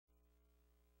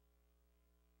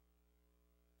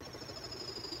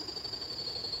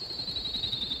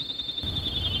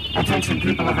Attention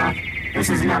people of Earth, this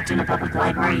is an Altoona Public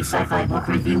Library sci-fi book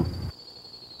review.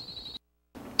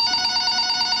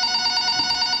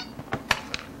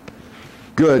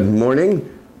 Good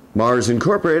morning, Mars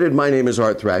Incorporated. My name is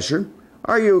Art Thrasher.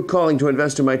 Are you calling to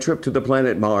invest in my trip to the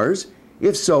planet Mars?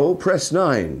 If so, press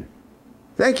 9.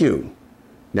 Thank you.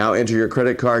 Now enter your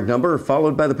credit card number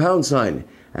followed by the pound sign,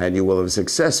 and you will have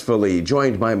successfully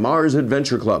joined my Mars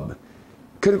Adventure Club.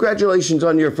 Congratulations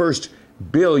on your first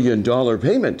billion-dollar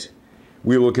payment.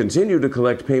 We will continue to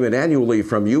collect payment annually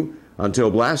from you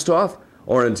until blastoff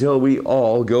or until we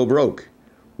all go broke.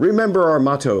 Remember our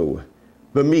motto,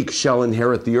 the meek shall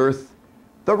inherit the earth.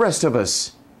 The rest of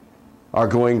us are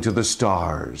going to the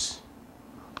stars.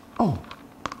 Oh,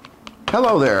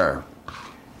 hello there.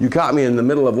 You caught me in the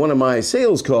middle of one of my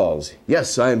sales calls.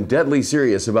 Yes, I'm deadly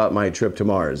serious about my trip to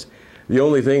Mars. The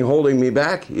only thing holding me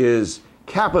back is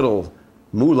capital,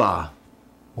 moolah,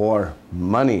 or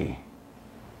money.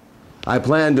 I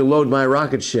plan to load my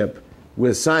rocket ship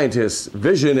with scientists,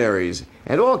 visionaries,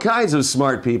 and all kinds of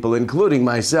smart people, including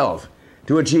myself,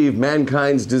 to achieve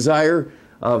mankind's desire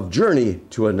of journey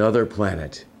to another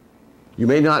planet. You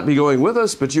may not be going with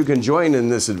us, but you can join in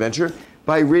this adventure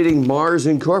by reading Mars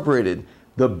Incorporated,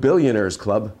 The Billionaires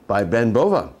Club by Ben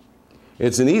Bova.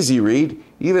 It's an easy read,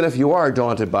 even if you are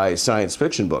daunted by science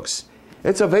fiction books.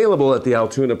 It's available at the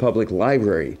Altoona Public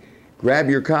Library. Grab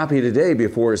your copy today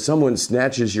before someone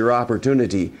snatches your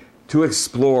opportunity to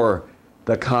explore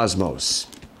the cosmos.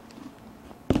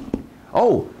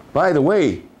 Oh, by the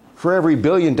way, for every $1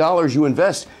 billion you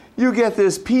invest, you get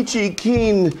this peachy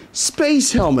keen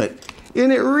space helmet,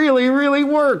 and it really, really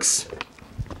works.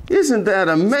 Isn't that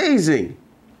amazing?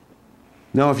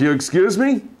 Now, if you excuse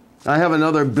me, I have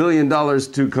another $1 billion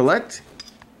to collect.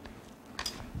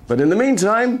 But in the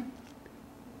meantime,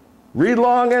 read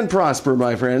long and prosper,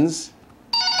 my friends.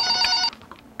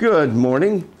 Good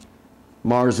morning,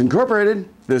 Mars Incorporated.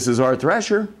 This is Art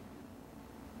Thrasher.